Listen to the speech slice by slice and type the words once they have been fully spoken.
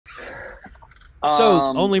So,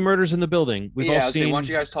 Um, Only Murders in the Building. We've all yeah, I'd say, why don't you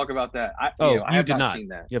seen. guys talk about that? Oh, I you have did not not. seen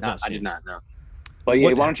that. You have Not, not I seen did it. not know. But yeah,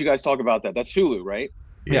 What? why don't you guys talk about that? That's Hulu, right?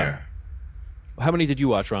 Yeah. Yeah. How many did you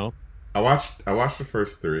watch, Ronald? I watched the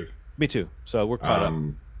first three. Me too. So we're caught up.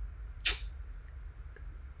 Um,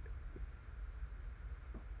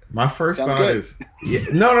 my first Sounds thought good. is, yeah,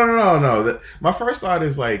 no. My first thought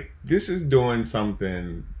is like this is doing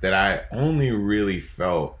something that I only really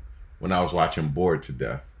felt when I was watching Bored to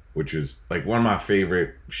Death, which is like one of my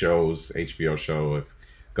favorite shows, HBO show. If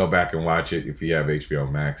go back and watch it if you have HBO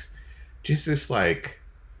Max. Just this like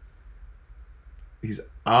these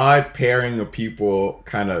odd pairing of people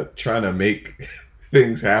kind of trying to make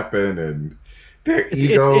things happen and their It's it's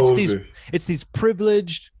it's egos. these it's these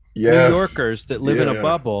privileged New Yes, Yorkers that live in a yeah,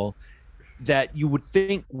 bubble that you would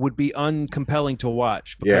think would be uncompelling to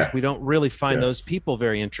watch because yeah, we don't really find those yes. people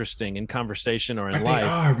very interesting in conversation or in But they life.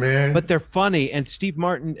 are, man. But they're funny. And Steve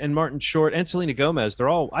Martin and Martin Short and Selena Gomez,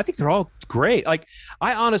 I think they're all great. Like,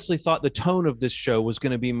 I honestly thought the tone of this show was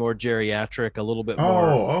going to be more geriatric,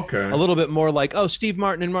 Oh, okay. a little bit more like, oh, Steve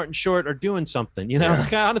Martin and Martin Short are doing something, Yeah,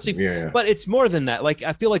 like I honestly, yeah, but it's more than that. Like,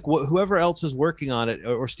 I feel like whoever else is working on it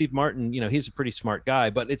or Steve Martin, he's a pretty smart guy,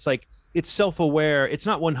 but it's like, it's self-aware. It's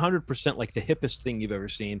not 100% like the hippest thing you've ever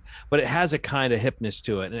seen, but it has a kind of hipness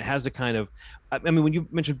to it. And it has a kind of, I mean, when you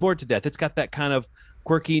mentioned Bored to Death, it's got that kind of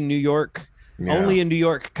quirky New York, yeah, only in New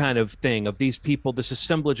York kind of thing of these people, this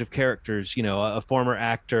assemblage of characters, a former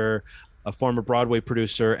actor, a former Broadway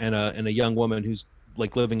producer, and a young woman who's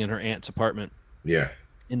like living in her aunt's apartment yeah.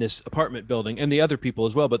 in this apartment building, and the other people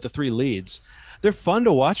as well. But the three leads, they're fun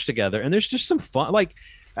to watch together, and there's just some fun. Like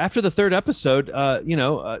after the third episode,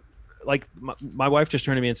 like my wife just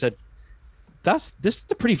turned to me and said, this is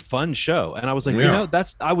a pretty fun show. And I was like, Yeah.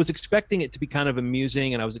 I was expecting it to be kind of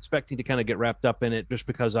amusing, and I was expecting to kind of get wrapped up in it just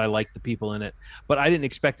because I like the people in it, but I didn't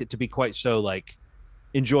expect it to be quite so like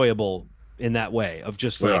enjoyable in that way of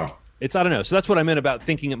just like, Well, it's, I don't know. So that's what I meant about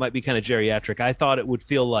thinking it might be kind of geriatric. I thought it would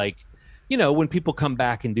feel like, when people come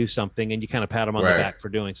back and do something and you kind of pat them on the right. back for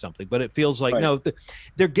doing something, but it feels like, Right. no,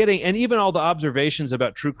 they're getting, and even all the observations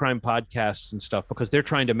about true crime podcasts and stuff, because they're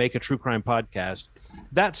trying to make a true crime podcast,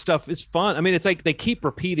 that stuff is fun. I mean, it's like they keep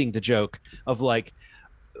repeating the joke of like,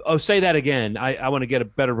 oh, say that again. I want to get a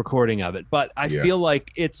better recording of it. But Yeah.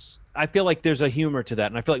 I feel like there's a humor to that.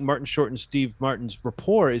 And I feel like Martin Short and Steve Martin's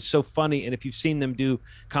rapport is so funny. And if you've seen them do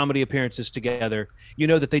comedy appearances together, you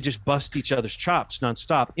know that they just bust each other's chops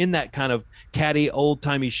nonstop in that kind of catty, old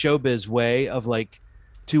timey showbiz way of like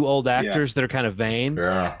two old Yeah. actors that are kind of vain.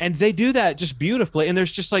 Yeah. And they do that just beautifully. And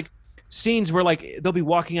there's just like scenes where like they'll be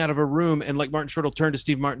walking out of a room and like Martin Short will turn to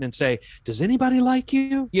Steve Martin and say, "Does anybody like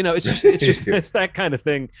you?" It's that kind of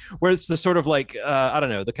thing where it's the sort of like I don't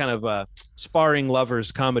know, the kind of sparring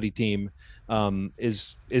lovers comedy team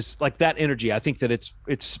is like that energy. I think that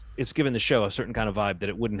it's given the show a certain kind of vibe that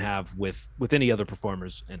it wouldn't have with any other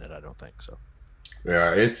performers in it. I don't think so.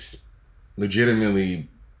 Yeah. It's legitimately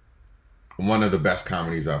one of the best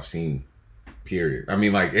comedies I've seen. Period. I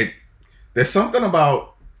mean, like it. There's something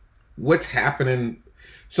about what's happening.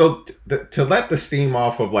 So to let the steam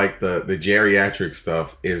off of like the geriatric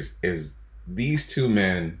stuff is these two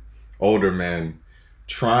men, older men,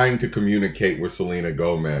 trying to communicate with Selena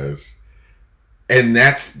Gomez, and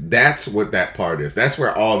that's what that part is. That's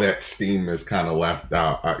where all that steam is kind of left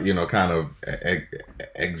out. Kind of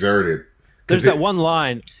exerted There's because that one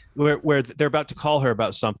line where they're about to call her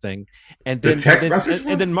about something, and the then and text then message and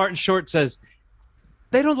one. then Martin Short says,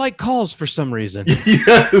 they don't like calls for some reason.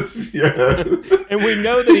 Yes, yes. And we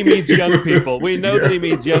know that he means young people. We know Yeah. that he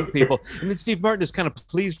means young people. And then Steve Martin is kind of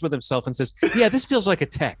pleased with himself and says, yeah, this feels like a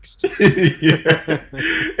text. Yeah.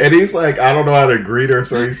 And he's like, I don't know how to greet her,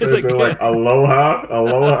 so he says Like, to her like aloha,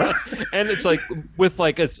 aloha. and it's like with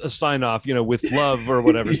like a sign off, with love or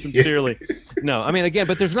whatever, sincerely. No, I mean, again,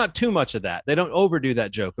 but there's not too much of that. They don't overdo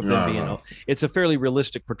that joke of them being, No. it's a fairly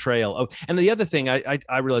realistic portrayal of, and the other thing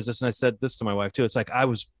I realized this, and I said this to my wife too. It's like, I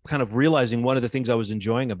was kind of realizing one of the things I was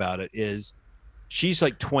enjoying about it is she's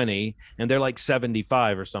like 20 and they're like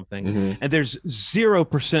 75 or something. Mm-hmm. And there's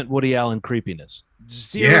 0% Woody Allen creepiness.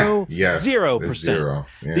 Yeah. Yes. Zero There's percent. zero.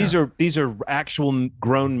 Yeah. These are actual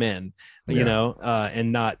grown men, Yeah.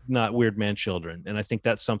 and not weird man children. And I think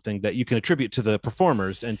that's something that you can attribute to the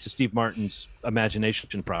performers and to Steve Martin's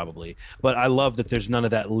imagination, probably. But I love that there's none of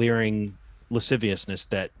that leering lasciviousness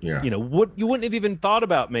that Yeah. what you wouldn't have even thought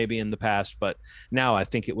about maybe in the past, but now I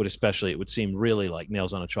think it would seem really like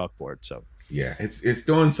nails on a chalkboard. So Yeah. It's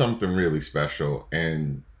doing something really special,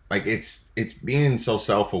 and like it's being so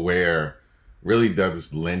self aware really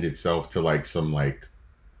does lend itself to like some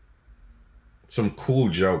cool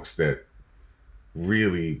jokes that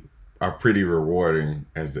really are pretty rewarding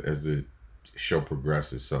as the show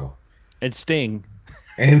progresses. So And Sting.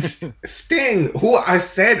 and Sting, who I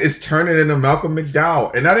said is turning into Malcolm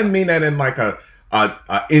McDowell, and I didn't mean that in like a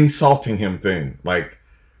insulting him thing. Like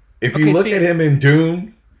if you look at him in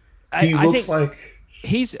Doom, he looks like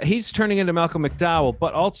he's turning into Malcolm McDowell,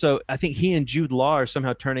 but also I think he and Jude Law are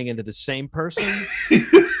somehow turning into the same person.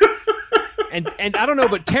 and I don't know,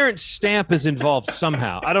 but Terrence Stamp is involved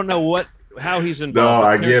somehow. I don't know how he's involved. No,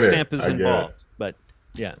 I get it. Stamp is involved, but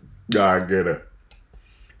yeah. No, I get it.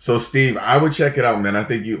 So Steve, I would check it out, man. I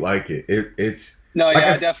think you'd like it. It's no, like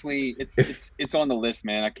yeah, definitely. It's on the list,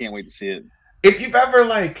 man. I can't wait to see it. If you've ever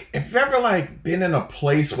been in a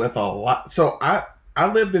place with a lot, so I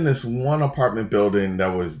lived in this one apartment building that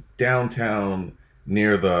was downtown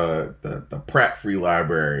near the Pratt Free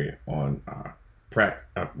Library on Pratt.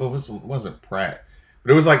 Wasn't Pratt,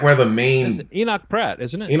 but it was like where the main it's Enoch Pratt,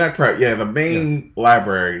 isn't it? Enoch Pratt, yeah, the main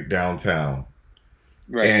library downtown.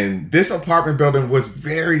 Right. And this apartment building was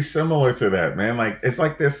very similar to that, man. Like it's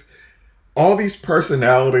like this, all these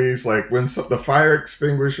personalities. Like when the fire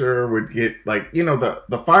extinguisher would get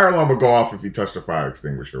the fire alarm would go off if you touched the fire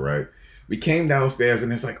extinguisher, right? We came downstairs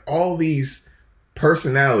and it's like all these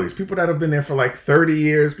personalities, people that have been there for like 30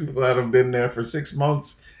 years, people that have been there for 6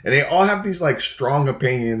 months, and they all have these like strong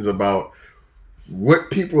opinions about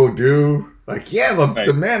what people do. Like, yeah,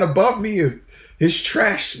 the man above me his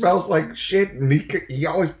trash smells like shit, and he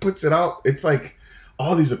always puts it out. It's like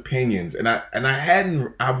all these opinions, and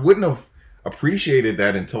I wouldn't have appreciated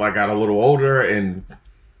that until I got a little older, and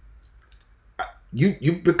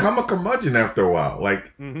you become a curmudgeon after a while.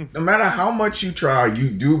 Like no matter how much you try, you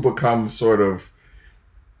do become sort of.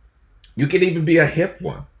 You can even be a hip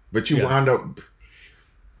one, but you wind up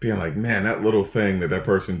being like, man, that little thing that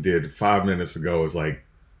person did 5 minutes ago is like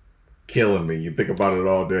killing me. You think about it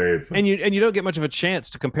all day. It's like, and you don't get much of a chance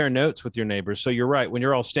to compare notes with your neighbors. So you're right. When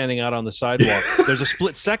you're all standing out on the sidewalk, there's a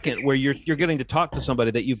split second where you're getting to talk to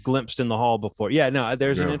somebody that you've glimpsed in the hall before. Yeah, no,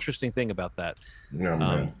 there's an interesting thing about that. Yeah,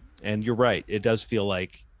 man. And you're right. It does feel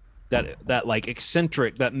like that like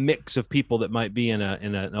eccentric, that mix of people that might be in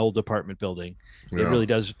an old apartment building. It really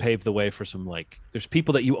does pave the way for some, like, there's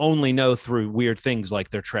people that you only know through weird things like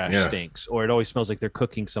their trash stinks, or it always smells like they're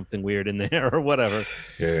cooking something weird in there or whatever.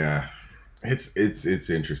 Yeah. It's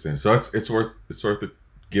interesting. So it's worth it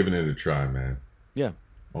giving it a try, man. Yeah.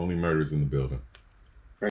 Only Murders in the Building.